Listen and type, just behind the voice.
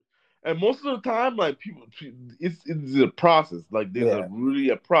And most of the time, like it's a process. Like there's a Yeah, really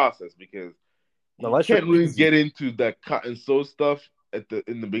a process because you unless you're can't really easy, get into that cut and sew stuff at the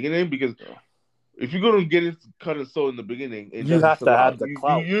in the beginning because if you're gonna get into cut and sew in the beginning, and you that's have just a to lot. have the You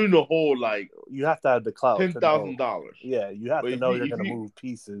clout. you're in the whole like You have to have the clout ten to know. thousand dollars. Yeah, you have But to if know you you're if gonna you move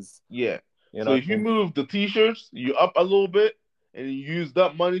pieces. yeah, You so know what if I you mean? move the t-shirts, you up a little bit, and you use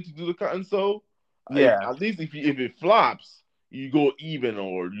that money to do the cut and sew. If Yeah, at least if it flops, you go even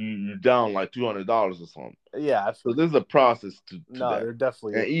or you're down like $200 or something. yeah. So there's a process to No, that, there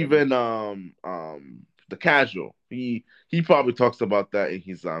definitely and is. even the casual he probably talks about that in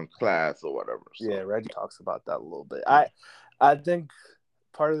his class or whatever. Yeah, So Reggie talks about that a little bit. yeah, I think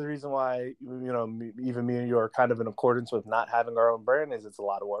part of the reason why even me and you are kind of in accordance with not having our own brand is it's a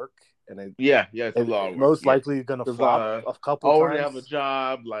lot of work, and yeah, it's a it lot of work. most Yeah, likely going to because flop a I couple already have a times.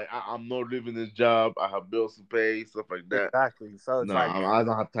 job. Like I'm not leaving this job. I have bills to pay, stuff like that. Exactly. So it's No, like I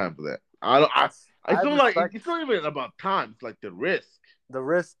don't have time for that. I don't. I It's not like respect it's not even about time. It's like the risk. the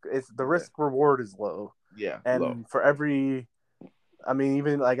risk. It's the Yeah, risk reward is low, yeah, low. and for every, I mean,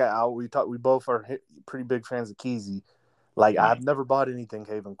 even like we both are pretty big fans of Keezy. Like Mm. I've never bought anything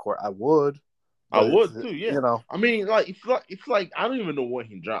Haven Court. I would, I but it's would too. Yeah. I you mean, like it's like I don't even know when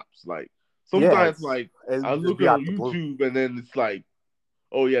he drops. Like yeah, sometimes, like I it'd just look be on out the blue. YouTube and then it's like,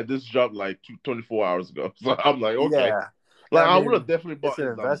 oh yeah, this dropped like 24 hours ago. So I'm like, okay. Yeah, Like I I would have mean, definitely it's bought an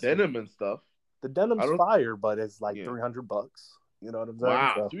his investment. denim and stuff. The I denim's don't. fire, but it's like Yeah. $300. You know what I'm saying?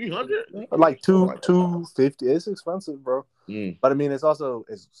 Wow, So 300? like Oh two my god. 250. It's expensive, bro. Mm. But I mean,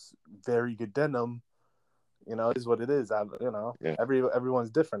 it's very good denim. You know, is what it is. Yeah. Everyone's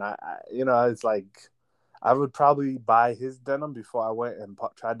different. It's like I would probably buy his denim before I went and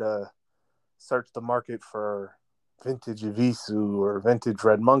tried to search the market for vintage Evisu or vintage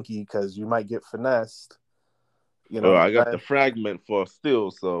Red Monkey because you might get finessed. You know Oh, what I I'm got the saying? fragment for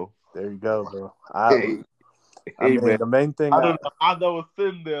still. So There you go, bro. hey, I hey mean, man. the main thing. I don't know. I was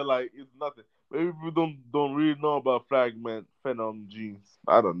sitting there like it's nothing. Maybe people don't really know about fragment phenom jeans.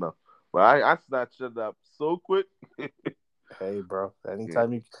 I don't know, but I snatched it up so quick. Hey, bro. Yeah.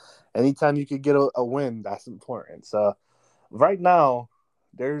 Anytime you could get a win, that's important. So right now,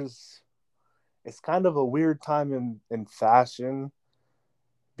 there's it's kind of a weird time in fashion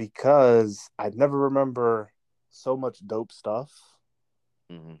because I never remember so much dope stuff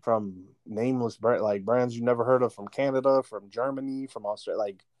Hmm. from nameless like brands you never heard of from Canada, from Germany, from Australia.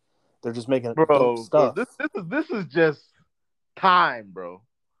 Like they're just making dope Bro, stuff. this is just time, bro.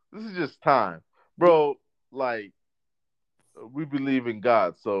 This is just time, Yeah. bro. Like we believe in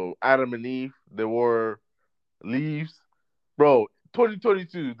God, so Adam and Eve they were leaves, bro.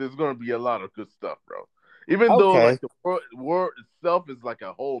 2022, there's gonna be a lot of good stuff, bro. Even though Okay. like the world itself is like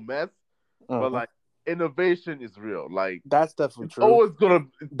a whole mess, but Mhm. like innovation is real. Like That's definitely it's true. always gonna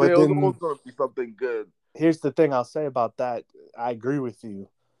But there's then always gonna be something good. here's the thing I'll say about that. I agree with you,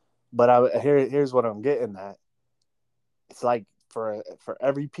 but here's what I'm getting at. It's like for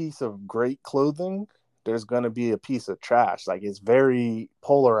every piece of great clothing, there's gonna be a piece of trash. Like it's very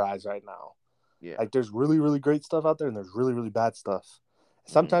polarized right now. Yeah. Like there's really really great stuff out there, and there's really really bad stuff.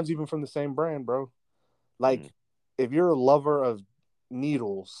 Mm-hmm. Sometimes even from the same brand, bro. Mm-hmm. Like if you're a lover of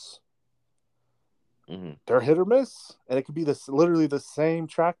needles, Mm-hmm. they're hit or miss, and it could be this literally the same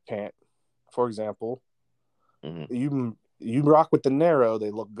track pant. For example, Mm-hmm. you rock with the narrow,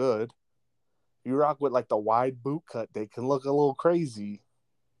 they look good. You rock with like the wide boot cut, they can look a little crazy.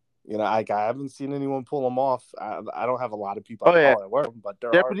 I haven't seen anyone pull them off. I don't have a lot of people I Oh yeah, follow that wear them, but there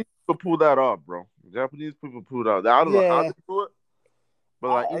are. Japanese people pull that off, bro. Japanese people pull that off. I don't know how Yeah, they do it, but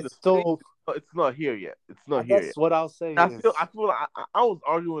like in the it's states, still. it's not here yet. It's not here That's yet. what I'll say I is. feel I feel like I was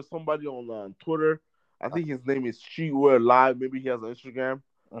arguing with somebody on Twitter. I think his name is Streetwear Live. Maybe he has an Instagram.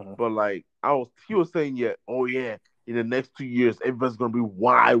 Uh, But like he was saying, yeah, oh yeah, in the next 2 years, everybody's gonna be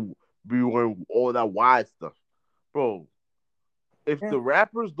wearing all that wide stuff, bro. If yeah, the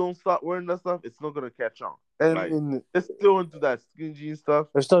rappers don't start wearing that stuff, it's not gonna catch on. Like and they're still into that skinny jean stuff.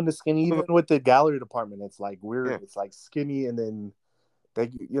 they're still in the skinny. Even with the gallery department, it's like weird. Yeah, It's like skinny, and then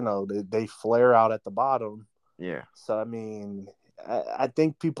they flare out at the bottom. yeah. So I mean, I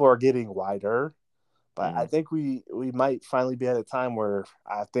think people are getting wider, but I Mm-hmm. think we might finally be at a time where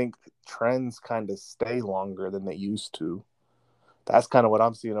I think trends kind of stay longer than they used to. That's kind of what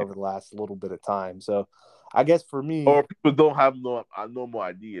I'm seeing over the last little bit of time. So I guess for me, Or people don't have no more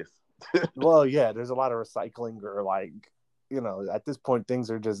ideas. well, yeah, there's a lot of recycling or like, at this point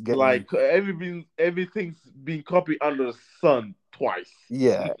things are just getting, Like everything's being copied under the sun twice,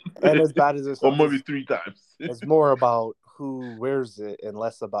 yeah. And as bad as it or sounds, maybe three times. it's more about who wears it and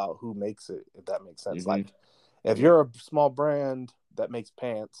less about who makes it, if that makes sense. Hmm. Like if Yeah. you're a small brand that makes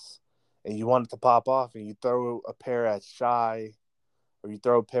pants, and you want it to pop off, and you throw a pair at Shy or you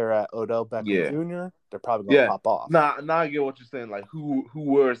throw a pair at Odell Beckham Yeah, Jr., they're probably gonna yeah. pop off. Now I get what you're saying. Like who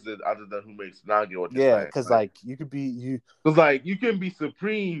wears it other than who makes it? Now I get what you're Yeah, saying. because Like like you could be you. because like you can be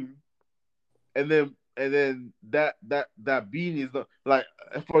Supreme and then that beanie is not like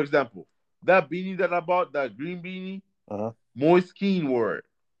for example that beanie that I bought, that green beanie, Uh-huh. Moise Keane wore it.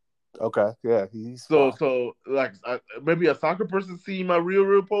 Okay, yeah, he's So fly. so like maybe a soccer person see my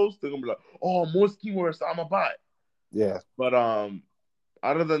real post, they're gonna be like, oh, Moise Keane wears, so I'm gonna buy it. Yeah, But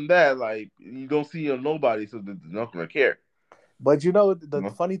other than that, like you don't see nobody, so they're not gonna care. but you know You the know?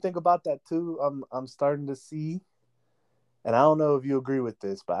 funny thing about that too, I'm starting to see, and I don't know if you agree with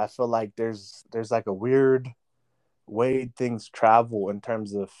this, but I feel like there's like a weird way things travel in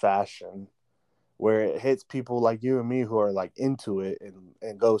terms of fashion, where it hits people like you and me who are like into it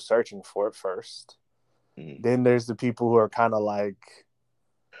and go searching for it first. Mm. Then there's the people who are kind of like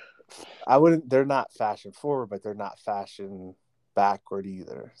I wouldn't. They're not fashion forward, but they're not fashion backward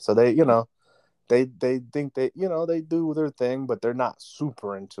either. So they, they think that they do their thing, but they're not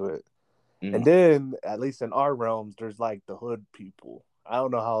super into it. And Mm. then, at least in our realms, there's like the hood people. I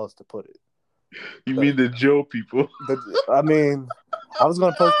don't know how else to put it. You The mean the Joe people? I mean, I was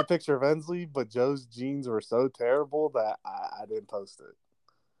gonna post a picture of Ensley, but Joe's jeans were so terrible that I didn't post it.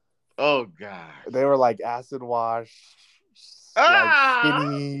 Oh gosh. They were like acid wash, like Ah!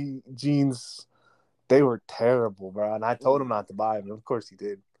 skinny jeans. They were terrible, bro. And I told him not to buy them. Of course he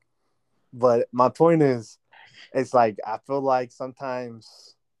did. But my point is, it's like I feel like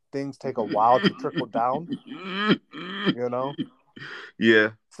sometimes things take a while to trickle down, you know?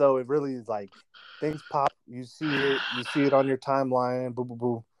 Yeah. So it really is like things pop, you see it on your timeline, boo boo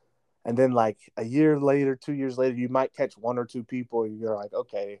boo. And then like a year later, 2 years later, you might catch one or two people and you're like,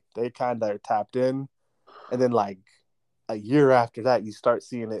 okay, they kind of are tapped in. And then like a year after that, you start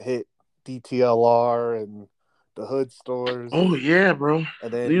seeing it hit DTLR and the hood stores. Oh yeah, bro.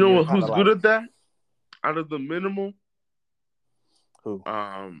 And then You know you're what? kind Who's of good like, at that? Out of the minimal, who?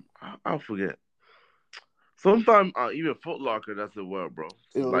 I'll forget. Sometimes even Foot Locker does it well, bro.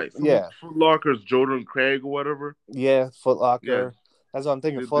 Like some Yeah, Foot Lockers, Jordan Craig or whatever. yeah, Foot Yeah, Locker. That's what I'm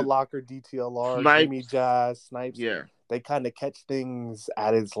thinking. Foot the Locker, DTLR, Jimmy Snipes. Jazz, Snipes. Yeah. They kind of catch things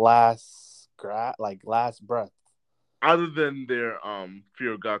at its last breath. Other than their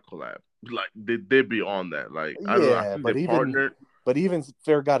Fear of God collab, like they be on that. Like I don't know. I Yeah, think they partnered. but even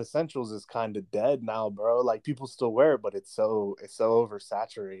Fair God Essentials is kind of dead now, bro. Like people still wear it, but it's so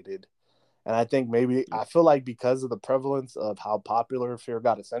oversaturated. And I think maybe I feel like because of the prevalence of how popular Fear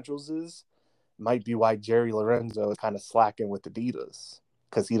God Essentials is, might be why Jerry Lorenzo is kind of slacking with Adidas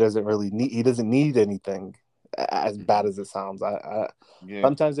because he doesn't need anything as bad as it sounds. I Yeah.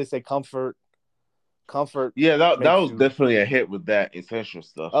 sometimes they say comfort Yeah, that makes was you. definitely a hit with that essential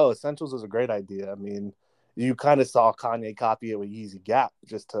stuff. Oh, Essentials is a great idea. I mean, you kind of saw Kanye copy it with Yeezy Gap,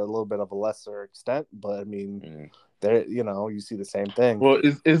 just to a little bit of a lesser extent, but I mean, Mm. there you see the same thing. Well,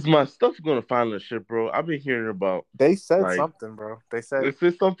 is my stuff gonna finally ship, bro? I've been hearing about They said like something, bro. They they said,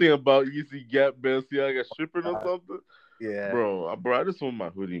 said something about Easy Gap, man. See, I got shipping or uh, something, yeah, bro. I just want my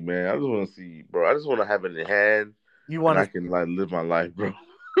hoodie, man. I just want to see, bro. I just want to have it in hand, you and want I to can like live my life, bro.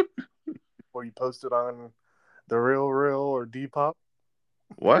 before you post it on the Real or Depop.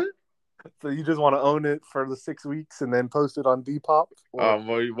 What? So you just want to own it for the 6 weeks and then post it on Depop, or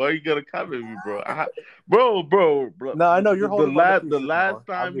Why you gotta comment me, bro? Bro. no? I know you're The holding on to the pieces last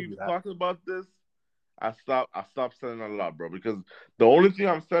more. I'll time give we you that. talked about this, I stopped selling a lot, bro, because the only thing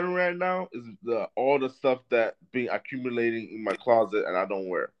I'm selling right now is all the stuff that been accumulating in my closet and I don't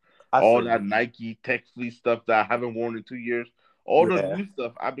wear. I All feel that you. Nike Tech Fleece stuff that I haven't worn in 2 years. All the Yeah, new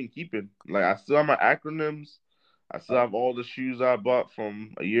stuff I've been keeping. Like I still have my acronyms. I still have all the shoes I bought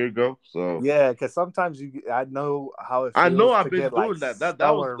from a year ago. So yeah. Because sometimes I know how it I know feels I've to been get like doing that. That was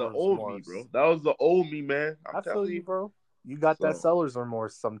seller the old me, remorse. bro. That was the old me, man. I'm I feel telling you, you. bro. You got that So seller's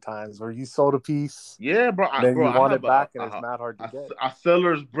remorse sometimes, where you sold a piece, yeah, bro. then you I want have it back, and it's mad hard to get. a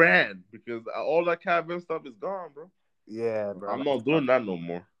seller's brand because all that Calvin stuff is gone, bro. Yeah, bro, I'm that's not tough. doing that no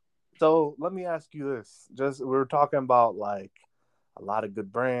more. So let me ask you this: just we are talking about like a lot of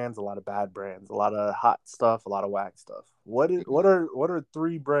good brands, a lot of bad brands, a lot of hot stuff, a lot of whack stuff. What are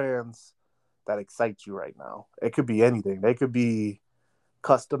three brands that excite you right now? It could be anything. They could be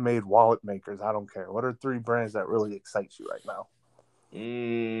custom made wallet makers. I don't care. What are three brands that really excite you right now?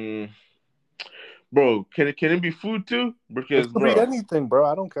 Mm, bro, can it be food too? It Because could be bro, anything, bro.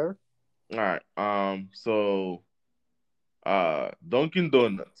 I don't care. all right. So Dunkin'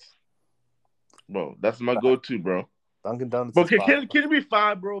 Donuts, bro. That's my go-to, bro. Dunkin' Donuts But is fire, can it be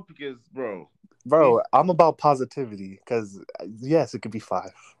five, bro? Because bro, bro. these I'm about positivity because yes, it could be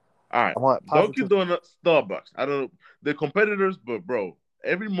five. All right, I want Dunkin' positive. Donuts, Starbucks. I don't know the competitors, but bro,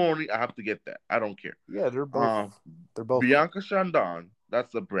 every morning I have to get that. I don't care. Yeah, they're both. Um, They're both. Bianca Chandon,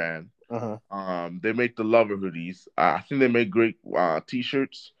 that's the brand. Uh huh. They make the lover hoodies. I think they make great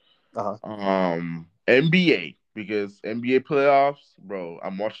t-shirts. Uh huh. NBA because NBA playoffs, bro.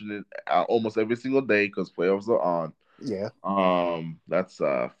 I'm watching it almost every single day because playoffs are on. Yeah. That's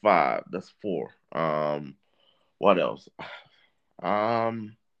five. That's four. What else?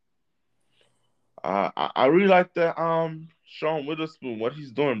 Um, I really like that. Sean Witherspoon, what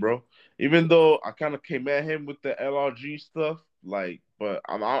he's doing, bro. Even though I kind of came at him with the LRG stuff, like, but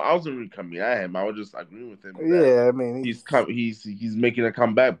I wasn't really coming at him. I was just agreeing with him that Yeah. I mean, he's making a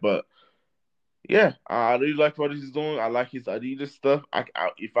comeback, but yeah, I really like what he's doing. I like his Adidas stuff.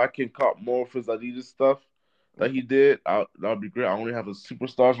 If I can cop more of his Adidas stuff that he did, that'd be great. I only have the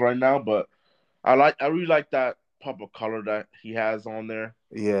superstars right now, but I really like that pop of color that he has on there.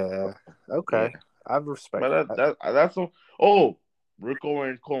 yeah. Yeah, Okay. I respect but that. that's all. Oh, Rico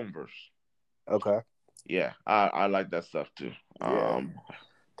and Converse. Okay. Yeah, I like that stuff too. Yeah.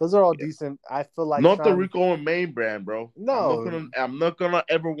 Those are all Yeah, decent. I feel like not the Sean. Rico and main brand, bro. No. I'm not gonna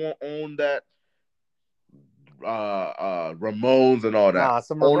ever want own that Ramones and all that. Nah.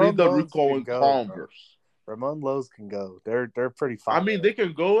 Some Only Ramon the Lows Rico can and go, bro. Converse. Ramon Lows can go. They're pretty I fire. mean, they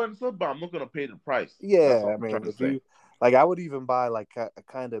can go and stuff, but I'm not gonna pay the price. That's Yeah. all I I'm trying mean, to if say. you like, I would even buy like a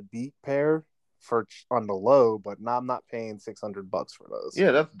kind of beat pair for on the low, but I'm not paying $600 for those.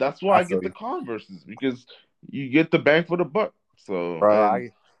 Yeah, that's why I I feel get the you. Converses because you get the bang for the buck. So Bro, and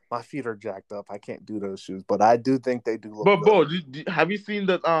I my feet are jacked up. I can't do those shoes, but I do think they do look but good. bro, have you seen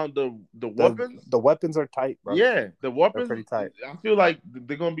the The weapons? the weapons are tight, bro. Yeah, the They're pretty weapons. tight. I feel like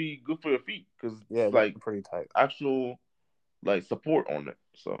they're gonna be good for your feet because Yeah, it's they're like pretty tight. actual like support on it.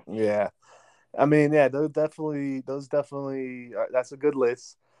 So Yeah. I mean, yeah, those definitely that's a good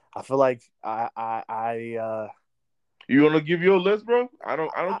list. I feel like you wanna give your list, bro? I I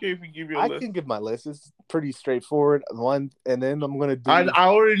don't care if you give your I list. can give my list. It's pretty straightforward. One, and then I'm gonna do I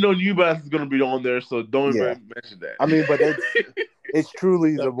already know New Balance is gonna be on there, so don't yeah. even mention I mean, but that. it's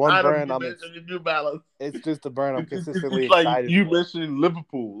truly the I'm one tired of brand you I'm mentioning New Balance. it's just the brand I'm consistently It's like excited you for. mentioning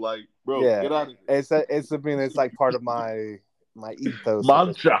Liverpool. Like, bro, Yeah, get out of it's I mean it's like part of my here. ethos at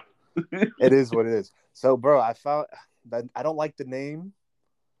this point. Mantra. It is what it is. So, bro, I found that I don't like the name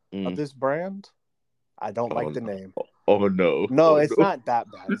of Mm. this brand. I don't Oh like the no. name. Oh no. No, Oh it's no. not that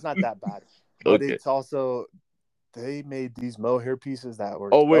bad. It's not that bad. But Okay. it's also they made these mohair pieces that were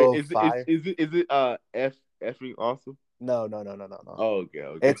Oh wait, so fire. is it effing awesome? No, no, no, no, no, no. Oh, okay,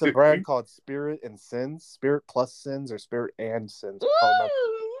 okay. It's a brand called Spirit and Sins, Spirit Plus Sins, or Spirit and Sins. I don't remember.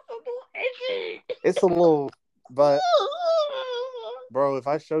 It's a little, but bro, if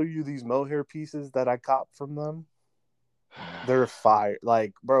I show you these mohair pieces that I copped from them, they're fire.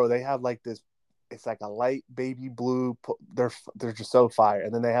 Like, bro, they have like this. It's like a light baby blue. They're just so fire.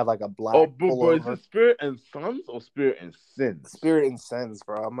 And then they have like a Oh, black bro, is pullover. it Spirit and Sons or Spirit and Sins? Spirit and Sins,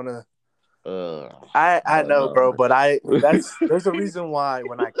 bro. I'm gonna. Uh, I know, bro, no. but there's a reason why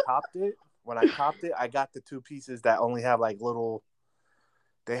when I copped it, I got the two pieces that only have like little.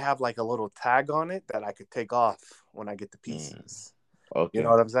 They have like a little tag on it that I could take off when I get the Mm, pieces. You know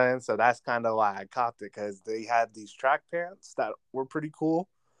okay. what I'm saying? So that's kind of why I copped it because they had these track pants that were pretty cool.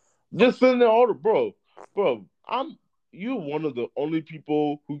 But Just send the order, bro. Bro, you're one of the only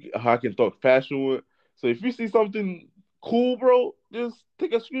people who I can talk fashion with. So if you see something cool, bro, just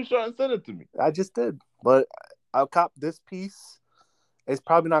take a screenshot and send it to me. I just did. But I'll cop this piece. It's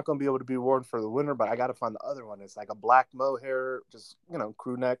probably not going to be able to be worn for the winter, but I got to find the other one. It's like a black mohair, just,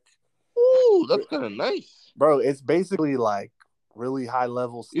 crew neck. Ooh, that's kind of nice. Bro, it's basically like really high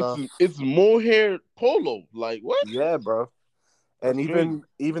level It's stuff. it's mohair polo. Like what? Yeah, bro. And That's crazy.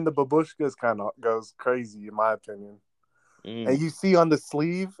 even the babushkas kind of goes crazy in my opinion. And Mm. you see on the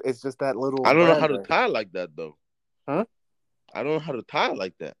sleeve, it's just that little I don't know how brand to there. tie like that though. Huh? I don't know how to tie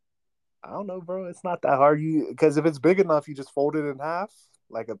like that. I don't know, bro. It's not that hard. Because if it's big enough, you just fold it in half,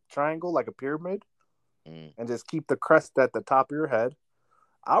 like a triangle, like a pyramid, Mm. and just keep the crest at the top of your head.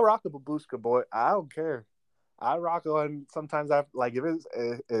 I'll rock a babushka, boy. I don't care. I rock on sometimes. I like if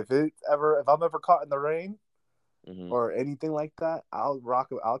I'm ever caught in the rain Hmm. or anything like that, I'll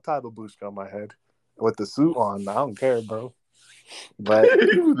tie a babushka on my head with the suit on. I don't care, bro. But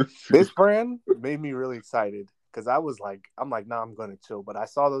this brand made me really excited because I'm like, nah, I'm going to chill. But I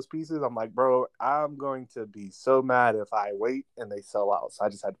saw those pieces. I'm like, bro, I'm going to be so mad if I wait and they sell out. So I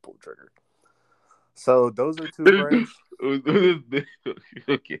just had to pull the trigger. So those are two brands.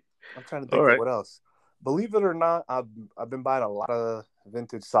 Okay. I'm trying to All think of right. what else. Believe it or not, I've been buying a lot of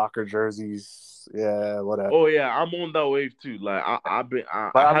vintage soccer jerseys. Yeah, whatever. Oh yeah, I'm on that wave too. Like I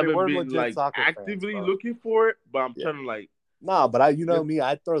But I mean, haven't we're been legit like soccer fans, actively bro. looking for it, but I'm Yeah. trying to like Nah, but you know get. me,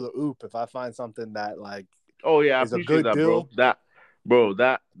 I'd throw the oop if I find something that like Oh yeah, I is a appreciate good that, bro. deal.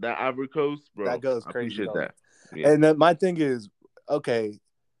 That Ivory Coast, That bro. goes I crazy, appreciate don't that. it? Yeah. And then my thing is, okay,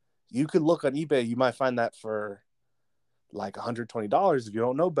 you could look on eBay. You might find that for like $120. If you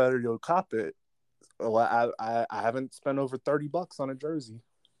don't know better, you'll cop it. Well, I haven't spent over $30 on a jersey,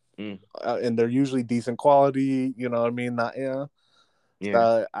 Mm, and they're usually decent quality. You know what I mean? Not yeah. yeah.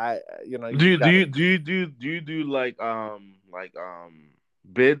 So you just gotta. Do you do like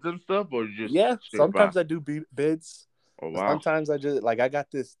bids and stuff or just Yeah, straight buy? sometimes I do bids. Oh But wow. sometimes I just like I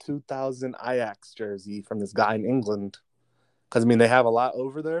got this 2000 Ajax jersey from this guy in England because I mean they have a lot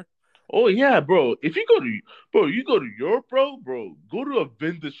over there. Oh yeah, bro. If you go to you go to Europe, bro. Go to a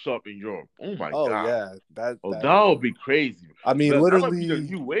vintage shop in Europe. Oh my Oh god. yeah, Oh, that that would be crazy. I mean That might be the literally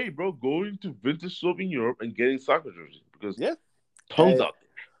new way, bro. Going to vintage shop in Europe and getting soccer jerseys because yeah. tons Hey, out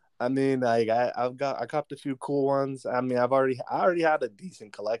I mean like I copped a few cool ones. I mean I already had a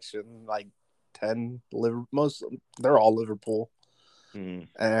decent collection like 10 most they're all Liverpool. there. Mm.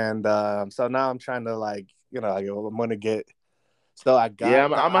 And so now I'm trying to like I'm gonna get so I Yeah, got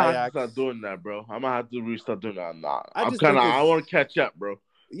the I'm gonna have to start Ajax. doing that, bro. I'm gonna have to restart doing that. Nah, I just think I it's want to catch up, bro. I'm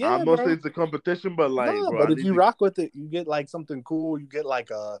yeah, not saying bro. it's a competition, but like, No, bro, but I if need you to. rock with it, you get like something cool. You get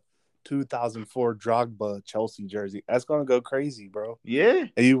like a 2004 Drogba Chelsea jersey. That's gonna go crazy, bro. Yeah,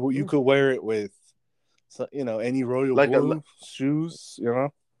 And you yeah. could wear it with, any royal Like a. blue shoes. You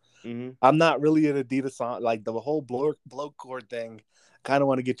know, Mm-hmm. I'm not really an Adidas on like the whole blow cord thing. Kind of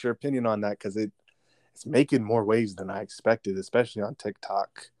want to get your opinion on that because it's making more waves than I expected, especially on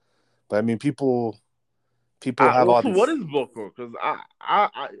TikTok. But I mean, people have all What this. is Boko? Because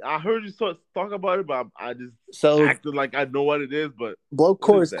I heard you talk about it, but I just So acted like I know what it is. But blow what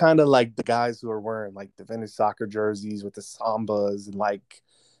core is is that? kind of like the guys who are wearing like the vintage soccer jerseys with the sambas and like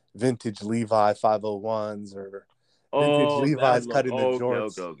vintage Levi 501s or vintage Oh, that Levi's look. cut into Oh, okay, okay,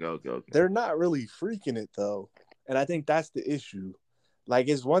 jorts. okay, okay, okay. They're not really freaking it though. And I think that's the issue. Like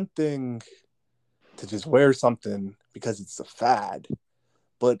it's one thing to just wear something because it's a fad,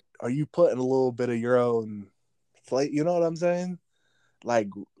 but are you putting a little bit of your own flavor? You know what I'm saying? Like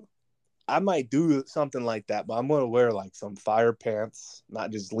I might do something like that, but I'm gonna wear like some fire pants,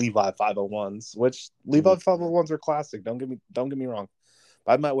 not just Levi 501s. Which Mm-hmm. Levi 501s are classic. Don't get me wrong.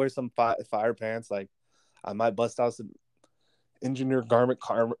 But I might wear some fire pants. Like I might bust out some engineer garment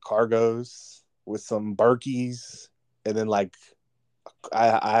cargos with some Berkeys, and then like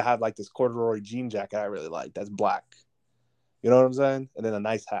I have like this corduroy jean jacket I really like. That's black. You know what I'm saying? And then a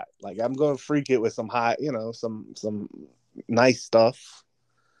nice hat. Like I'm gonna freak it with some high, some nice stuff.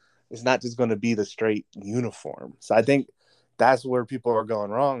 It's not just going to be the straight uniform. So I think that's where people are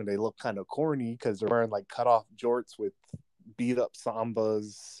going wrong. They look kind of corny because they're wearing like cut off jorts with beat up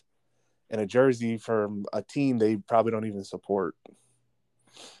sambas and a jersey from a team they probably don't even support.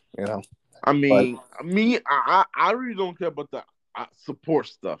 You know, I but mean, I really don't care about the support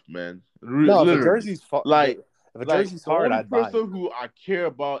stuff, man. no, Literally, like, if a jersey's the hard, only I'd buy it. person who I care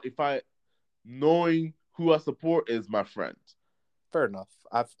about if I knowing who I support is my friends. Fair enough.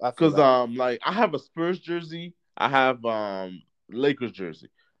 I feel Cause that. like I have a Spurs jersey, I have Lakers jersey.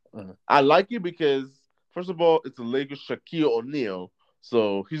 Mhm. I like it because first of all, it's a Lakers Shaquille O'Neal,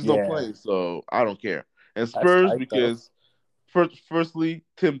 so he's not Yeah, playing, so I don't care. And that's Spurs tight though. because firstly,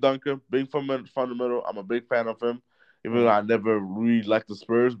 Tim Duncan, big fundamental. I'm a big fan of him, even though Mhm. I never really liked the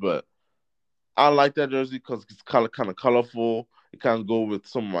Spurs, but I like that jersey because it's kind of colorful. It kind of go with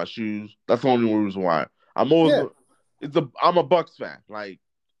some of my shoes. That's the only reason why. I'm always Yeah, I'm a Bucks fan. Like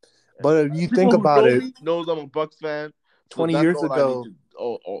but if you people think who about know it, me knows I'm a Bucks fan. So 20 that's years all I need ago,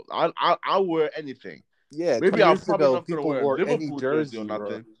 to. I'll wear anything. yeah, Maybe 20 I'm years probably ago, not gonna people wear a wore any Liverpool jersey or jersey, bro.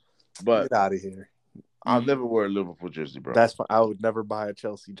 nothing, but Get out of here. I'll You never wear a Liverpool jersey, bro. That's fine. I would never buy a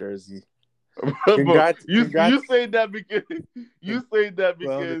Chelsea jersey. Bro, you Congrats. say that because you say that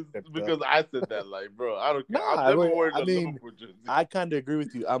Well, ownership though. because I said that. Like, bro, I don't care. Nah, I'm never wearing I a mean, Liverpool jersey. I kind of agree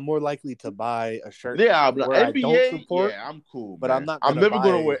with you. I'm more likely to buy a shirt Yeah, I'm not, where I don't NBA. support, Yeah, I'm cool, but I'm man. not I'm gonna never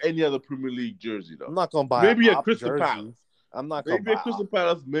gonna buy. wear any other Premier League jersey I'm though. not gonna buy an Maybe a op Crystal jersey. Palace. I'm not gonna Maybe buy a Crystal op.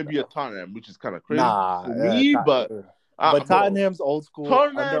 Palace. Maybe a Tottenham, which is kind of crazy Nah, for me. But but bro, Tottenham's old school.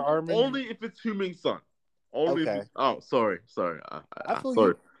 Under Tottenham Armour. only if it's Heung-min Son. Only if Okay, it's. Oh, sorry. I feel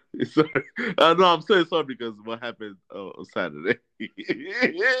Sorry. you. Sorry. No, I'm saying sorry because what happened on Saturday.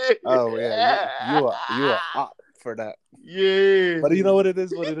 Oh yeah, you are op for that. Yeah. But you know what it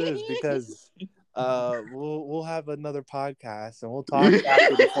is, because we'll have another podcast and we'll talk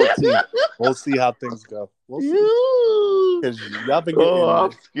after the 14th. We'll see how things go. We'll see. You. because y'all been Oh, getting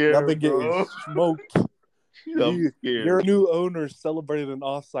I'm scared, bro. smoked. I'm Your scared. new owner celebrated an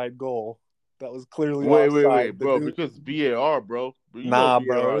offside goal that was clearly Wait, offside. bro. Because VAR, bro. You know Nah,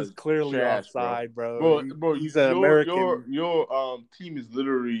 bro, it VAR was is clearly trash, bro. offside, bro. Bro, He's an your American, team is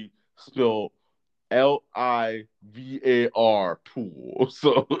literally spelled LIVAR pool.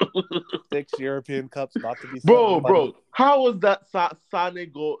 So, 6 European Cups, about to be 7, bro, buddy. how was that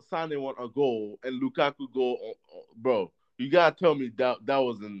Sane goal? Sane won a goal and Lukaku goal, bro. You gotta tell me that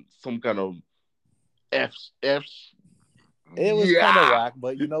wasn't some kind of F F. It was kind of Yeah. whack,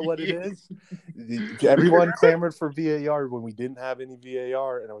 but you know what it is? Everyone clamored for VAR when we didn't have any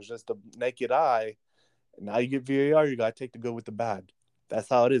VAR, and it was just a naked eye. Now you get VAR, you gotta take the good with the bad. That's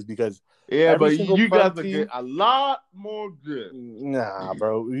how it is because Yeah, every but single you Prem guys are getting team. a lot more good. Nah,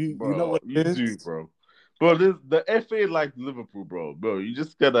 bro. You know Bro, what you it do, is, bro. Bro, the FA like Liverpool, bro. Bro, you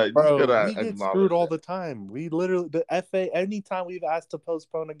just bro. gotta We get screwed acknowledge all that. the time. We literally the FA. Anytime we've asked to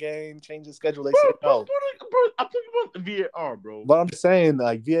postpone a game, change the schedule, they Bro, say no. bro, I'm talking about the VAR, bro. But I'm just saying,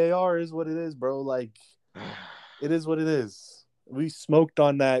 like VAR is what it is, bro. Like it is what it is. We smoked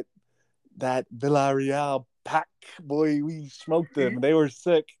on that Villarreal pack, boy. We smoked them. They were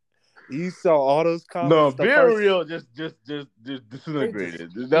sick. You saw all those No, comments. The first, Villarreal just they just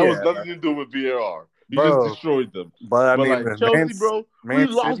disintegrated. That was yeah, nothing to do with VAR. You just bro. destroyed them. But I But mean, like Chelsea, bro, we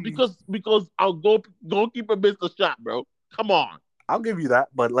Man lost City. because our goalkeeper missed a shot, bro. Come on. I'll give you that,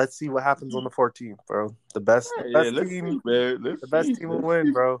 but let's see what happens on the 14th, bro. The Yeah, best let's team, see, man. the best team will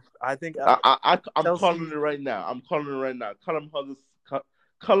win, bro. I think I'm calling Chelsea. it right now. I'm calling it right now.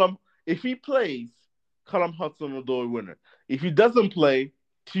 Callum, if he plays, Callum Hudson-Odoi winner. If he doesn't play,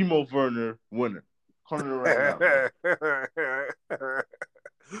 Timo Werner winner. Calling it right now, bro.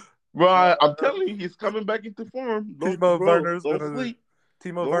 Bro, I'm telling you, he's coming back into form. Timo Werner's Don't gonna sleep.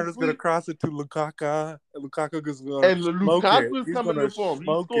 Timo Don't Werner's gonna sleep. cross it to Lukaku. And Lukaku is gonna And smoke it. Lukaku is He's coming gonna into form. He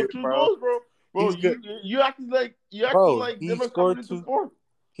smoke scored it, two bro. goals, bro. Bro, He's good, you acting bro. like never coming into form.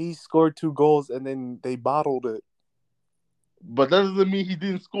 He scored 2 goals, and then they bottled it. But that doesn't mean he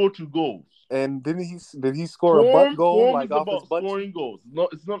didn't score two goals. And did he score a butt goal Form like is off his about butt scoring cheek? goals. No,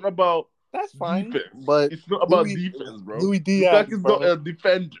 it's not about That's fine, defense. but It's not about defense, bro. Louis Diaz, Lukaku is not bro. a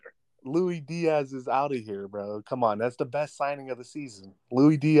defender. Louis Diaz is out of here, bro. Come on, that's the best signing of the season.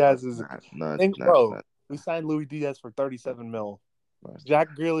 Louis Diaz is think, bro. We signed Louis Diaz for 37 mil.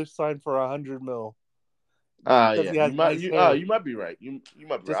 Jack Grealish signed for 100 mil. Because Yeah, he has nice hair. you might be right. You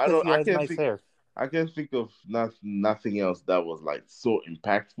might be Just right. because he has nice hair. I can't think of nothing else that was like so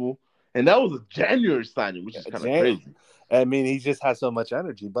impactful. And that was a January signing, which is kind of crazy. I mean, he just has so much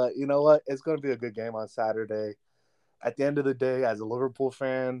energy. But you know what? It's going to be a good game on Saturday. At the end of the day, as a Liverpool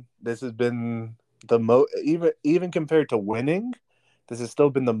fan, this has been the most, even compared to winning, this has still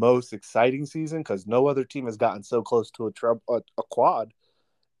been the most exciting season because no other team has gotten so close to a quad.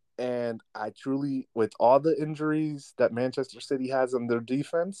 And I truly, with all the injuries that Manchester City has in their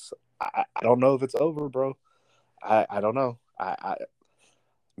defense, I don't know if it's over, bro. I don't know.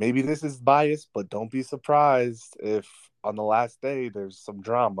 Maybe this is biased, but don't be surprised if on the last day there's some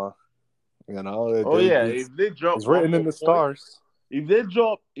drama. You know, Oh yeah, if they drop it's one written in more the point, stars.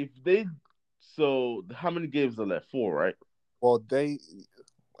 so how many games are left? 4, right? Well,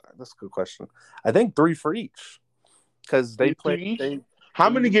 that's a good question. I think 3 for each because they play. Three each. How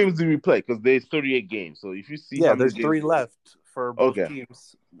many games do we play? Because there's 38 games. So if you see how many there's games, 3 left for both okay,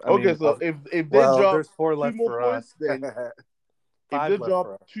 teams. okay. So if they drop there's 4 two left more for points, us. then if 5 they left drop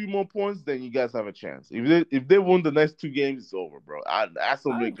for us. 2 more points, then you guys have a chance. If they win the next 2 games, it's over, bro.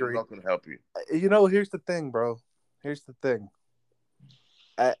 Aston I Villa is agree. not going to help you. You know, here's the thing, bro. Here's the thing.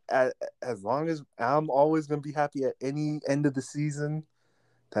 As long as I'm always going to be happy at any end of the season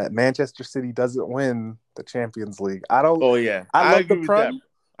that Manchester City doesn't win the Champions League. Oh yeah, I I love the agree with that. Prem,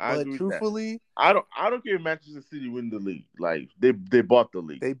 I but agree with that. truthfully, I don't care if Manchester City win the league. Like they bought the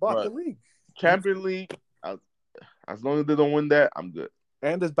league. they bought the But league. Champions League, as long as they don't win that, I'm good.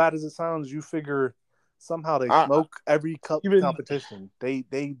 And as bad as it sounds, you figure somehow they I smoke every cup even competition. They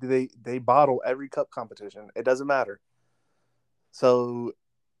bottle every cup competition. It doesn't matter. So,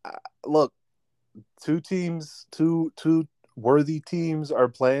 look, two worthy teams are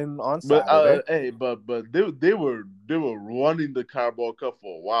playing on but Saturday. hey, but they were running the Carabao Cup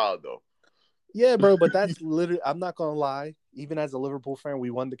for a while though. Yeah, bro, but that's literally. I'm not gonna lie. Even as a Liverpool fan,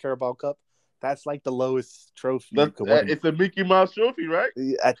 we won the Carabao Cup. That's like the lowest trophy you could win. It's a Mickey Mouse trophy, right?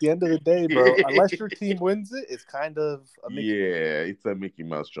 At the end of the day, bro, unless your team wins it, it's kind of a Mickey. Yeah, it's a Mickey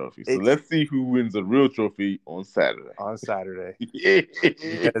Mouse trophy. So let's see who wins the real trophy on Saturday. On Saturday,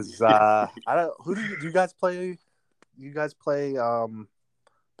 because I don't. Who do you guys play? You guys play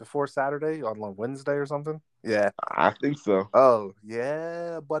before Saturday on like Wednesday or something. Yeah. I think so. Oh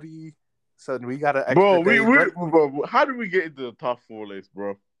yeah, buddy. So we got an extra Bro, day. But bro, how did we get into the top four list,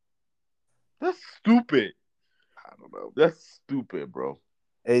 bro? That's stupid. I don't know. That's stupid, bro.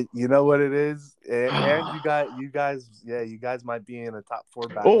 You know what it is, and you guys, yeah, you guys might be in a top four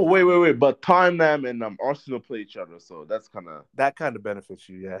Oh, battle. wait. But Tottenham and Arsenal play each other, so that's kind of That kind of benefits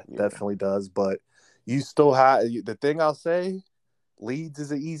you, yeah, yeah. definitely does. But you still have the thing. I'll say, Leeds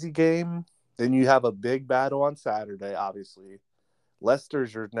is an easy game. Then you have a big battle on Saturday, obviously.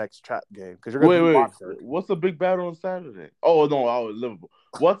 Leicester's your next trap game because you're going to be Wait. Watford. What's the big battle on Saturday? Oh no, Liverpool.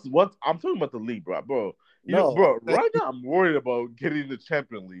 What's I'm talking about the league, bro. No, Bro, right now I'm worried about getting the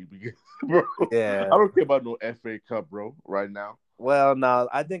Champions League because, bro, yeah. I don't care about no FA Cup, bro. Right now. Well, no,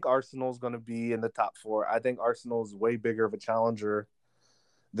 I think Arsenal's going to be in the top four. I think Arsenal's way bigger of a challenger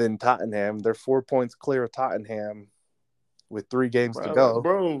than Tottenham. They're 4 points clear of Tottenham with 3 games to go.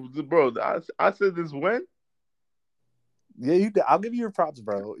 Bro. I said this when. Yeah, I'll give you your props,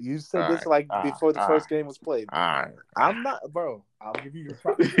 bro. You said this like before the first game was played. I'm not, bro. I'll give you your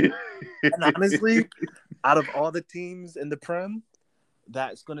props. And honestly, out of all the teams in the Prem,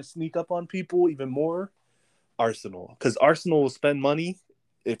 that's going to sneak up on people even more, Arsenal. Because Arsenal will spend money.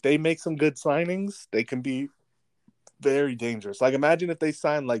 If they make some good signings, they can be very dangerous. Like, imagine if they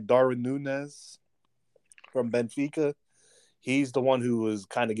sign like Darwin Núñez from Benfica. He's the one who was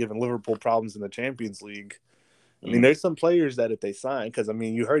kind of giving Liverpool problems in the Champions League. I mean, there's some players that if they sign, because, I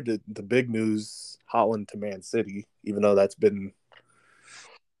mean, you heard the big news, Holland to Man City, even though that's been...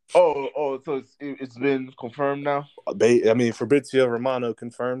 Oh, so it's been confirmed now? I mean, Fabrizio Romano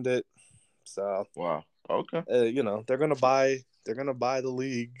confirmed it. So, wow. Okay. They're gonna buy the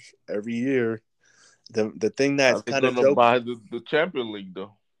league every year. The thing that's kind of gonna buy the Champions League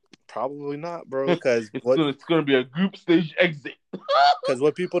though. Probably not, bro. Because it's gonna be a group stage exit. Because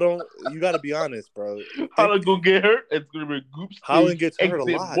what people don't, you got to be honest, bro. Haaland gonna get hurt. It's gonna be a group stage. Haaland gets hurt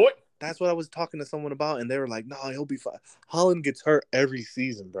exit, a lot. Boy. That's what I was talking to someone about, and they were like, "No, he'll be fine." Haaland gets hurt every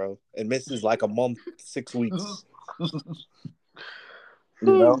season, bro, and misses like a month, 6 weeks.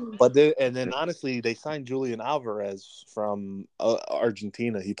 But then honestly, they signed Julian Alvarez from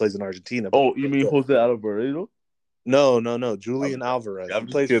Argentina. He plays in Argentina. Oh, you mean Jose Alvarez? No. Julian Alvarez. I'm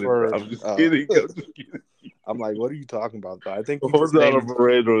just kidding. I'm just kidding. I'm like, what are you talking about, bro? I think Jose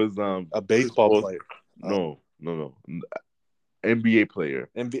Alvarez is a baseball player. No. NBA player.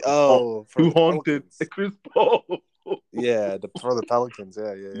 Who haunted Chris Paul? Yeah, for the Pelicans.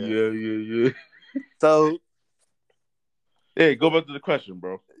 Yeah. So, hey, go back to the question,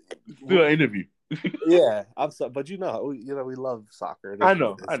 bro. Still an interview. Yeah, I'm sorry, but we love soccer. I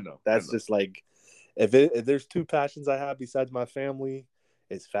know. That's just like, if there's 2 passions I have besides my family,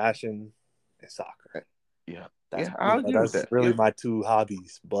 it's fashion and soccer. Yeah, that's really my 2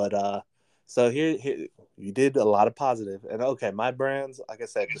 hobbies. But so here you did a lot of positive, and okay, my brands, like I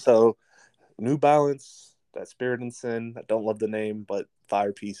said, so New Balance, that Spirit and Sin. I don't love the name, but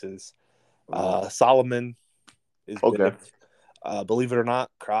fire pieces. Solomon is big. Believe it or not,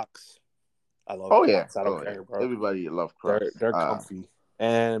 Crocs. I love Crocs. I don't care, bro. Everybody loves Crocs. They're comfy.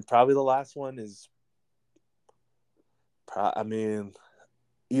 And probably the last one is, I mean,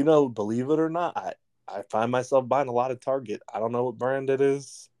 believe it or not, I find myself buying a lot of Target. I don't know what brand it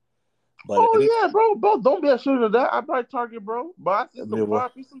is. But yeah, bro, don't be ashamed of that. I buy Target, bro. But I see some fire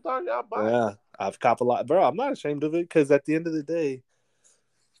piece in Target, I'll buy it. Yeah, I've copped a lot. Bro, I'm not ashamed of it because at the end of the day,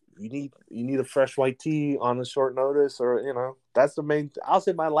 you need a fresh white tee on a short notice, or that's the main. I'll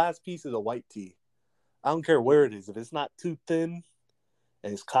say my last piece is a white tee. I don't care where it is. If it's not too thin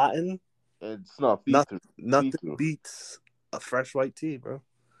and it's cotton, it's not nothing beats a fresh white tee, bro.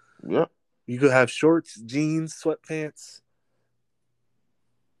 Yeah, you could have shorts, jeans, sweatpants,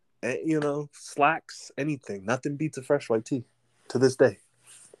 and slacks, anything. Nothing beats a fresh white tee to this day.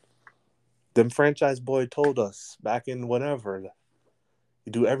 Them franchise boy told us back in whenever.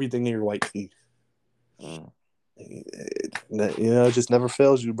 You do everything in your white tee. It just never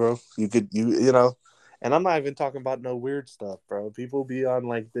fails you, bro. And I'm not even talking about no weird stuff, bro. People be on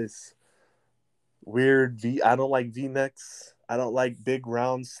like this weird I don't like V-necks. I don't like big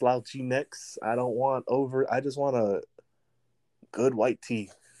round slouchy necks. I just want a good white tee.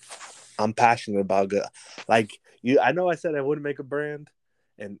 I'm passionate about good. Like I know I said I wouldn't make a brand.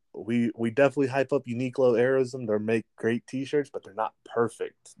 And we definitely hype up Uniqlo Aerism. They make great T-shirts, but they're not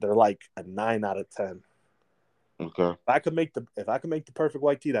perfect. They're like a 9 out of 10. Okay. If I could make the perfect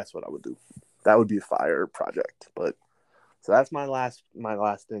white tee, that's what I would do. That would be a fire project. But so that's my last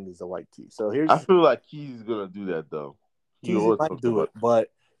thing is the white tee. So I feel like he's gonna do that though. He might do it,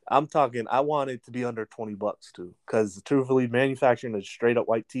 but I'm talking. I want it to be under $20 too, because truthfully, manufacturing a straight up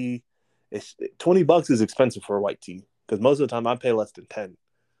white tee, it's $20 is expensive for a white tee. Because most of the time, I pay less than 10.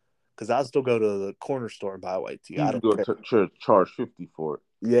 Because I'll still go to the corner store and buy a white tee. I He's don't gonna care. charge 50 for it.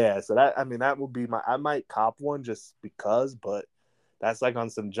 Yeah, so that would be my. I might cop one just because, but that's like on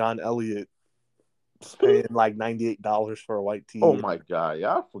some John Elliott paying like $98 for a white Oh tee, my god,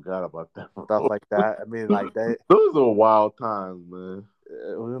 yeah, I forgot about that, stuff bro. like that. I mean, like that. Those are wild times, man.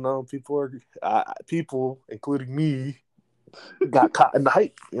 People, including me, got caught in the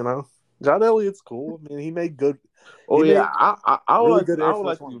hype. John Elliott's cool. I mean, he made good. Oh He yeah, made I would really like good I Air would Force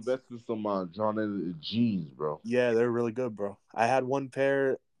like to Ones. invest in some John Elliott jeans, bro. Yeah, they're really good, bro. I had one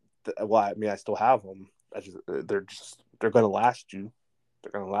pair. Well, I mean, I still have them. They're gonna last you.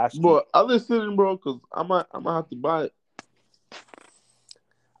 They're gonna last you. But I listen, bro, because I might have to buy it.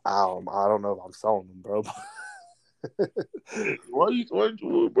 I don't know if I'm selling them, bro. Bro? Why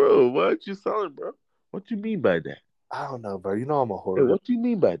aren't you selling, bro? What you mean by that? I don't know, bro. You know I'm a Hey, hoarder. what do you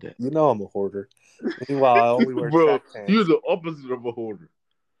mean by that? You know I'm a hoarder. Meanwhile, I only wear Bro, track you're pants. the opposite of a hoarder.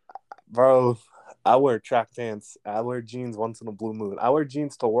 Bro, I wear track pants. I wear jeans once in a blue moon. I wear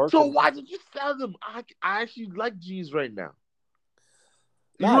jeans to work. So why did you sell them? I actually like jeans right now.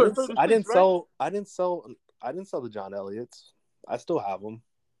 No, You were in 36, right? I didn't sell the John Elliott's. I still have them.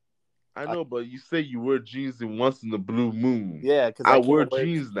 I I, know, but you say you wear jeans in once in the blue moon. yeah, because I I wear can't wear.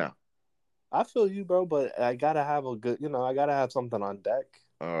 jeans now. I feel you, bro, but I gotta have a good. I gotta have something on deck.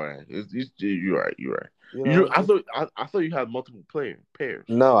 All right, you're right. You're right. You You, know. I thought you had multiple pairs.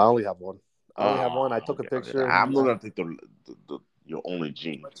 No, I only have one. I only have Oh, one. I took a okay, okay. picture I'm and not gonna take the your only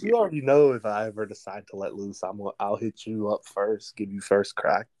jeans. but you already know if I ever decide to let loose, I'll hit you up first, give you first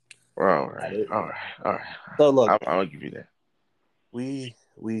crack All at right, it. all right, all right. So look, I'll give you that.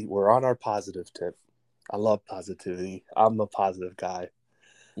 we're on our positive tip. I love positivity. I'm a positive guy.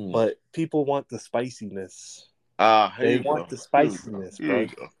 Mm. But people want the spiciness. Here They you want go. the Here we go. spiciness, Here bro. we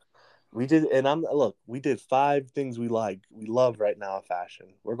go. We did 5 things we love right now in fashion.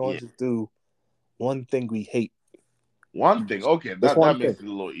 We're going Yeah. to do one thing we hate. One thing. Okay, Just that one thing. makes it a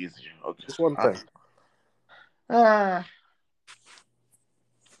little easier. Okay. Just one thing. Uh,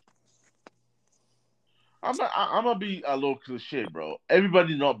 I'm gonna be a little cliche, bro.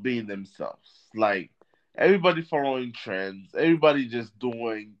 Everybody not being themselves. Like everybody following trends. Everybody just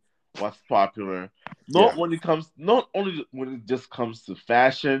doing what's popular. Yeah. Not only when it just comes to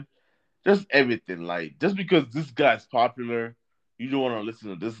fashion, just everything. Like just because this guy's popular, you don't want to listen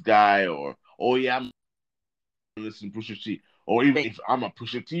to this guy, or oh yeah, I'm gonna listen to Pusha T, or even if I'm a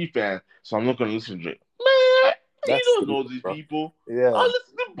Pusha T fan, so I'm not gonna listen to Drake. Man, you That's don't know stupid, these bro. people. I Yeah.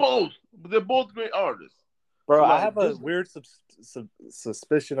 listen to both, but they're both great artists. Bro, So I like, have a just weird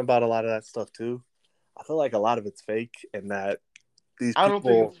suspicion about a lot of that stuff too. I feel like a lot of it's fake and that these I don't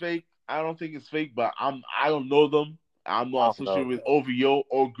think people, it's fake. I don't think it's fake, but I don't know them. I'm I not don't know. associated with OVO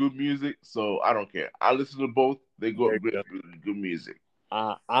or good music, so I don't care. I listen to both. They There got you great go. good music.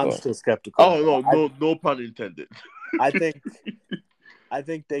 I'm So still skeptical. oh no, no pun intended. I think I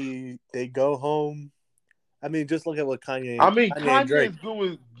think they go home. I mean, just look at what I mean, Kanye and Kanye Drake. is good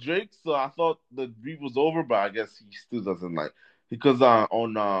with Drake, so I thought the beef was over, but I guess he still doesn't like because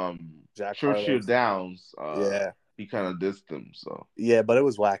on Jack Churchill Harlow's. Downs, Yeah, he kind of dissed him. So yeah, but it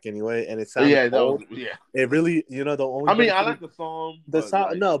was whack anyway, and it sounded yeah, that was old. yeah. It really, the only I mean, I benefit like the song, the but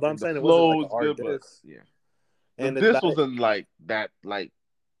sound. like No, but I'm the saying it wasn't flow like a is hard good, but diss, yeah, the and it's diss bad. wasn't like that. Like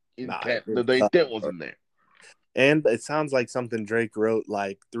Nah, intent, it was the tough. intent wasn't there. And it sounds like something Drake wrote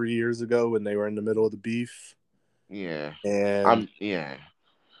like 3 years ago when they were in the middle of the beef. Yeah, And yeah,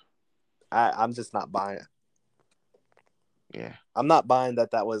 I'm just not buying it. yeah. I'm not buying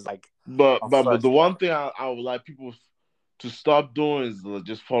that was like But a but fresh the one bar. thing I would like people to stop doing is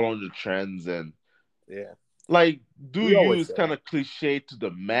just following the trends and Yeah. like do We you always is say kind that. of cliche to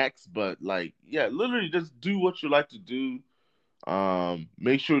the max, but like yeah, literally just do what you like to do.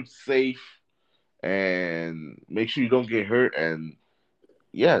 Make sure it's safe and make sure you don't get hurt and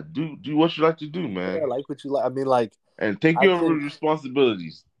yeah, do what you like to do, Yeah, man. like what you like. I mean, like, And take I your think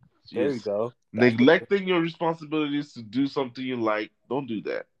responsibilities. there you Just go. neglecting your responsibilities to do something you like, don't do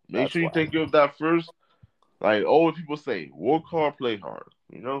that. Make That's sure you why. take care of that first. Like always people say, work hard, play hard.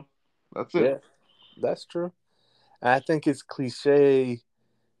 You know? That's it. Yeah, that's true. And I think it's cliche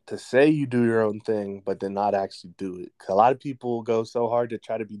to say you do your own thing, but then not actually do it. 'Cause a lot of people go so hard to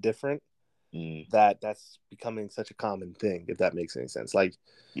try to be different Mm, that's becoming such a common thing. If that makes any sense, like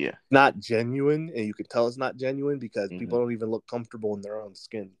yeah. not genuine, and you can tell it's not genuine because Hmm. people don't even look comfortable in their own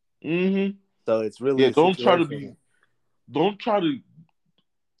skin. Hmm. So it's really Yeah, a situation. don't try to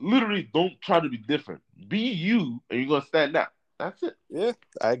literally don't try to be different. Be you and you're gonna stand out. That's it. Yeah,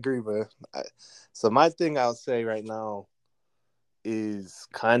 I agree, man. So my thing I'll say right now is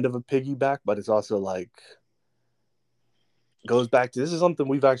kind of a piggyback, but it's also like goes back to this is something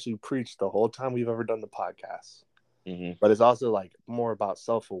we've actually preached the whole time we've ever done the podcast. Mm-hmm. But it's also like more about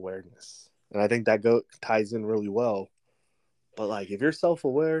self-awareness. And I think that ties in really well. But like if you're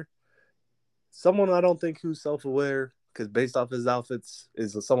self-aware, someone I don't think who's self-aware because based off his outfits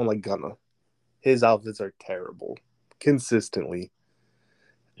is someone like Gunna. His outfits are terrible consistently.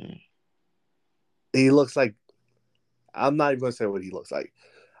 Mm. He looks like I'm not even going to say what he looks like.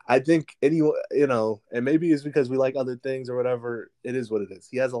 I think anyone, and maybe it's because we like other things or whatever. It is what it is.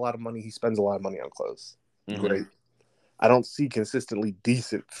 He has a lot of money. He spends a lot of money on clothes. Mm-hmm. Great. I don't see consistently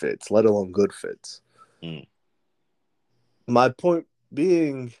decent fits, let alone good fits. Mm. My point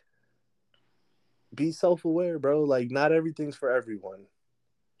being, be self-aware, bro. Like not everything's for everyone.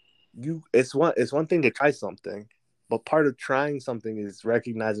 It's one thing to try something, but part of trying something is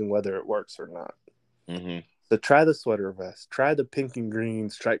recognizing whether it works or not. Mm-hmm. So try the sweater vest, try the pink and green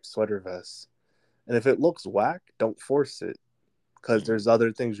striped sweater vest, and if it looks whack, don't force it because Mm. there's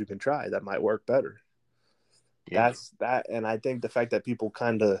other things you can try that might work better. Yeah. That's that, and I think the fact that people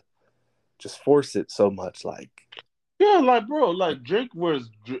kind of just force it so much, like Yeah, like bro, like Drake wears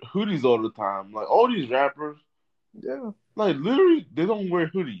hoodies all the time. Like all these rappers, yeah, like literally, they don't wear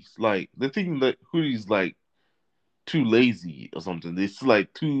hoodies. Like they're thinking that hoodies like too lazy or something. It's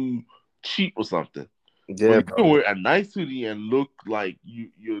like too cheap or something. But yeah, you can bro, wear a nice hoodie and look like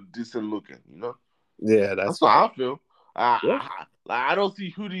you're decent looking. You know, yeah, that's that's what fact. I feel. Yeah, Like I don't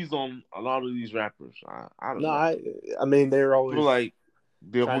see hoodies on a lot of these rappers. I don't no, know. I mean they're I feel always like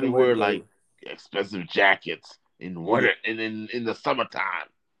they trying to only wear wear like the expensive jackets in yeah, winter and in the summertime.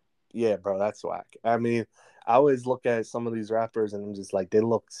 yeah, bro, that's whack. I mean, I always look at some of these rappers and I'm just like, they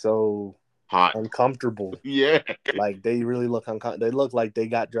look so Hot. uncomfortable. Yeah. Like they really look uncomfortable. They look like they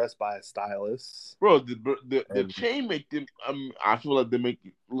got dressed by a stylist. Bro, the And chain make them. I feel like they make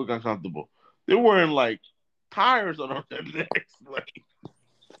you look uncomfortable. They're wearing like tires on their necks, like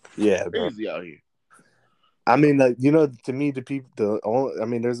yeah, bro. crazy out here. I mean, to me, the people, I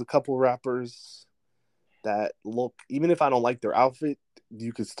mean, there's a couple rappers that look, even if I don't like their outfit,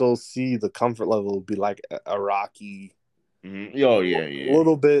 you could still see the comfort level would be like a Rocky, Mm-hmm. Oh yeah, a yeah.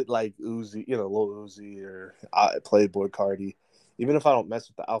 little bit like Uzi, Lil Uzi or Playboy Cardi. Even if I don't mess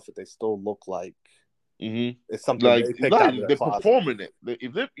with the outfit, they still look like it's Mm-hmm. something they picked out of their They're closet. performing it.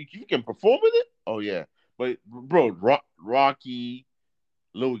 If you can perform in it, oh yeah. But bro, Rocky,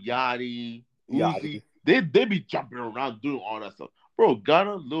 Lil Yachty, Uzi, Yachty. they be jumping around doing all that stuff. Bro,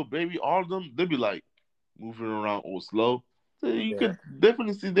 Ghana, Lil Baby, all of them, they be like moving around all slow. So you Yeah. could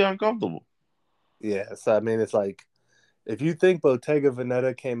definitely see they're uncomfortable. Yeah. So, I mean, it's like, if you think Bottega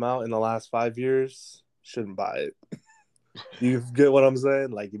Veneta came out in the last 5 years, shouldn't buy it. You get what I'm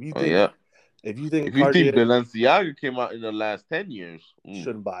saying? Like, Oh yeah. if you think If you think Cartier, Balenciaga came out in the last 10 years,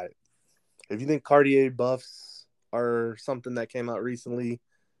 shouldn't buy it. If you think Cartier buffs are something that came out recently,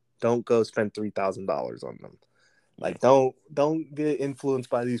 don't go spend $3,000 on them. yeah, Like, don't get influenced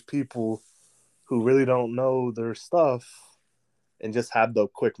by these people who really don't know their stuff and just have the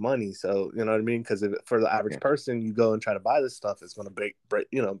quick money. So you know what I mean? Because for the average yeah, person, you go and try to buy this stuff, it's going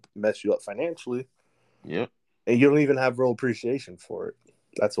to mess you up financially, yeah. and you don't even have real appreciation for it.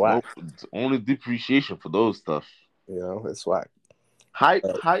 That's whack. Nope. It's only depreciation for those stuff. It's whack. Hype,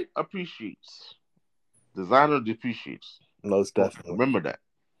 But hype appreciates. Designer depreciates. most definitely. Remember that.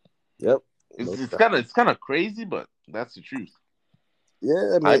 Yep. It's Most it's definitely. kind of it's kind of crazy, but that's the truth.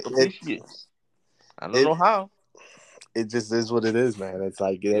 Yeah, I mean Hype appreciates. I don't it know how. it just is what it is, man. It's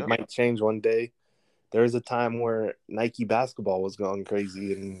like it Yep. might change one day. There was a time where Nike basketball was going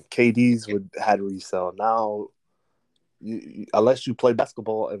crazy and KDs would had resell. Now, unless you play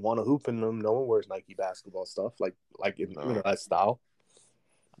basketball and want to hoop in them, no one wears Nike basketball stuff like in No. that style.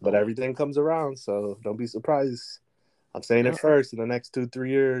 But No. everything comes around, so don't be surprised. I'm saying it Yep. first in the next 2-3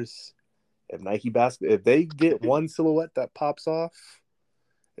 years. If they get one silhouette that pops off,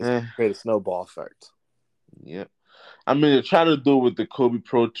 it's Eh, gonna create a snowball effect. yep. I mean, they're trying to do it with the Kobe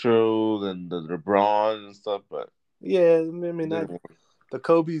Pro Tros and the LeBron and stuff, but Yeah, I mean it that didn't work. the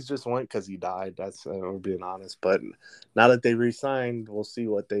Kobe's just went because he died. That's we're being honest. But now that they re-signed, we'll see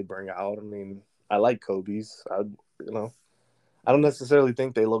what they bring out. I mean, I like Kobe's. You know, I don't necessarily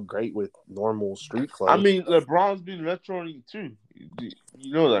think they look great with normal street I clothes. mean, LeBron's been retroing too.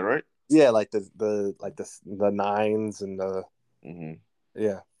 You know that, right? Yeah, like the nines and the Hmm.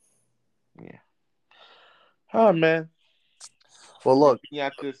 yeah. Yeah. Oh man, Well, we've look, been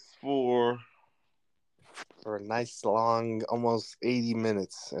at this for for a nice long, almost 80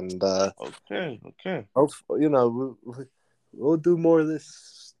 minutes, and okay, okay. hope, we'll do more of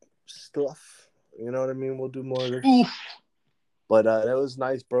this stuff. You know what I mean? We'll do more of this. Oof. But that was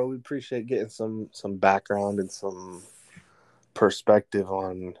nice, bro. We appreciate getting some background and some perspective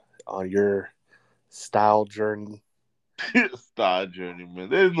on your style journey. Star journey, man.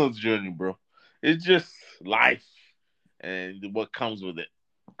 There's no journey, bro. It's just life and what comes with it.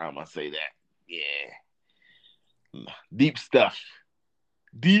 I'm gonna say that. Yeah, deep stuff.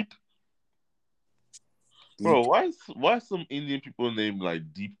 Deep, bro. Deep. Why some Indian people named like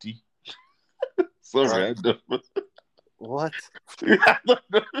Deepti? So Uh, random. what, I don't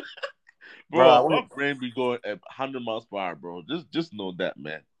know. bro? I Bro, went, my brain be going at 100 miles per hour, bro. Just know that,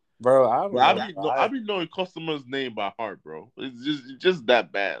 man. bro. I But don't know. I be knowing customers' name by heart, bro. It's just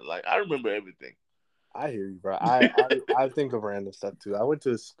that bad. Like I remember everything. I hear you, bro. I think of random stuff too. I went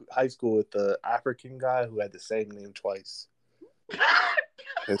to high school with the African guy who had the same name twice.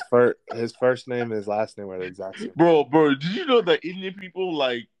 His first name and his last name were the exact same. Bro, did you know that Indian people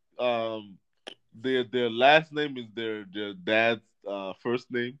like their last name is their dad's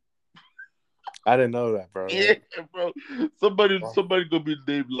first name? I didn't know that, bro. Yeah, bro. Somebody Well, somebody gonna be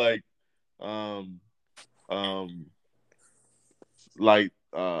named um um like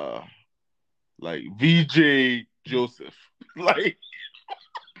like VJ Joseph. Like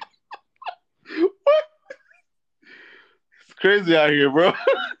what? It's crazy out here, bro.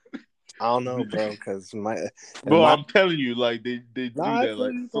 I don't know, bro, because Bro, my I'm telling you, like they do nah, I that. feel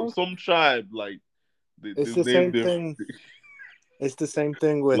Like you, bro. some tribe, like It's they the name same them thing. It's the same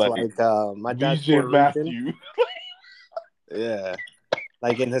thing with like like my dad's VJ Puerto Rican. Matthew. Yeah,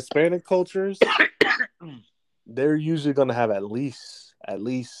 like in Hispanic cultures, they're usually gonna have at least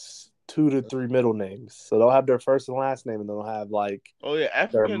 2 to 3 middle names. So they'll have their first and last name, and they'll have like Oh yeah,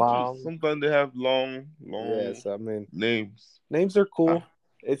 their African too. mom. Sometimes they have Yeah, long so I mean, names. names are Ah, cool.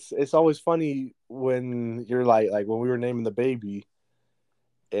 It's always funny when you're like when we were naming the baby,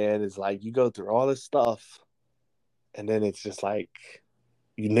 and it's like you go through all this stuff, and then it's just like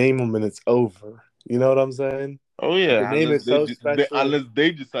you name them and it's over. You know what I'm saying? oh The yeah, name is so special. unless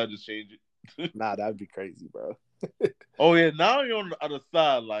they decide to change it. Nah, that'd be crazy, bro. Oh yeah, now you're on the other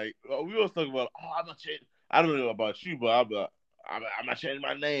side. Like we always talk about, oh, I'm gonna change. I don't know about you, but I'm gonna change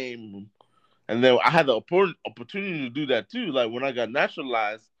my name. And then I had the opportunity to do that too. Like when I got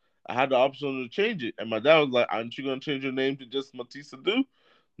naturalized, I had the option to change it. And my dad was like, "Aren't you gonna change your name to just Mathys Adou?"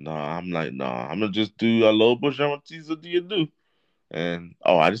 No, I'm like, no, I'm gonna just do a low bush Mathys Adou. And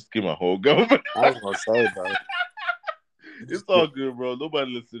I just give my whole government. I was gonna say, bro. It's all good, bro.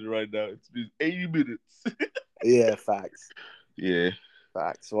 Nobody listening right now. It's been 80 minutes. Yeah, facts, Yeah.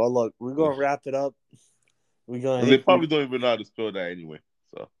 facts. Well, look, we're gonna wrap it up. We're gonna And they hit you. probably don't even know how to spell that anyway.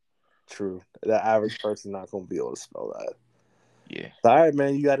 So True, the average person not gonna be able to spell that. yeah. All right,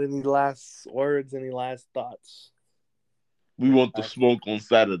 man. You got any last words? Any last thoughts? We want to smoke on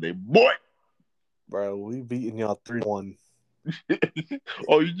Saturday. Boy! Bro, we beating y'all 3-1.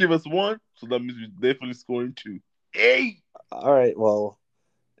 Oh, you give us one? So that means we're definitely scoring two. Hey! All right, well,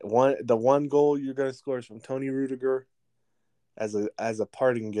 the one goal you're gonna score is from Tony Rudiger as a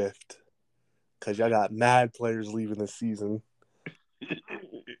parting gift because y'all got mad players leaving this season.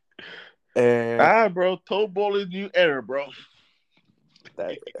 And Bro. Toe ball is new era, bro.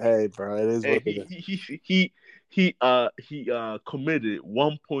 hey, bro, it is Hey, what it is. he committed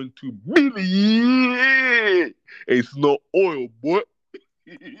 1.2 billion. It's no oil, boy.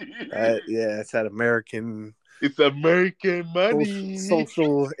 Yeah, it's that American It's American money.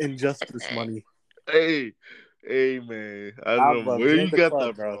 social injustice money. Hey, hey, man. I don't know Bro, where join you the got club,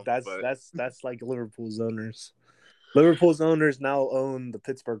 that bro. from, That's but that's that's like Liverpool's owners. Liverpool's owners now own the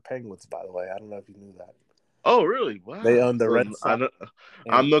Pittsburgh Penguins. By the way, I don't know if you knew that. oh, really? They Wow. own the So Red I Sox don't,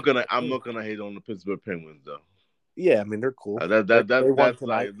 and I'm not gonna hate on the Pittsburgh Penguins though. yeah, I mean they're cool. They won That's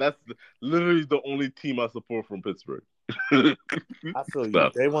tonight. like that's literally the only team I support from Pittsburgh. I feel you.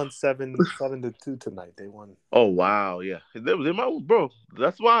 So, They won 7-2 tonight. They won. oh wow, yeah, they might, bro.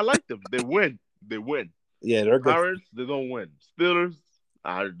 That's why I like them. They win. They win. Yeah, they're good. Pirates, they don't win. Steelers,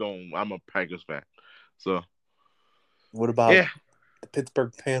 I don't. I'm a Packers fan. So What about yeah. the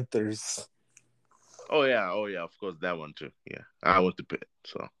Pittsburgh Panthers? Oh yeah. Of course that one too. Yeah, I went to Pitt.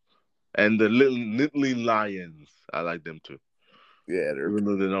 So and the little Lions, I like them too. Yeah, they're Even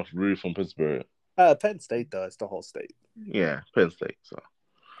though they're not really from Pittsburgh. Penn State though. It's the whole state. Yeah, Penn State. So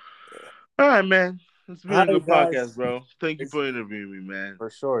all right, man. It's been All a right, good podcast, guys. bro. Thank you It's for interviewing me, man. for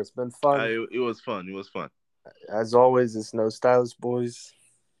sure. It's been fun. It was fun. It was fun. As always, it's No Stylish Boys.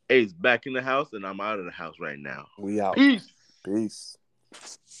 Hey, it's back in the house, and I'm out of the house right now. We out. Peace. Peace.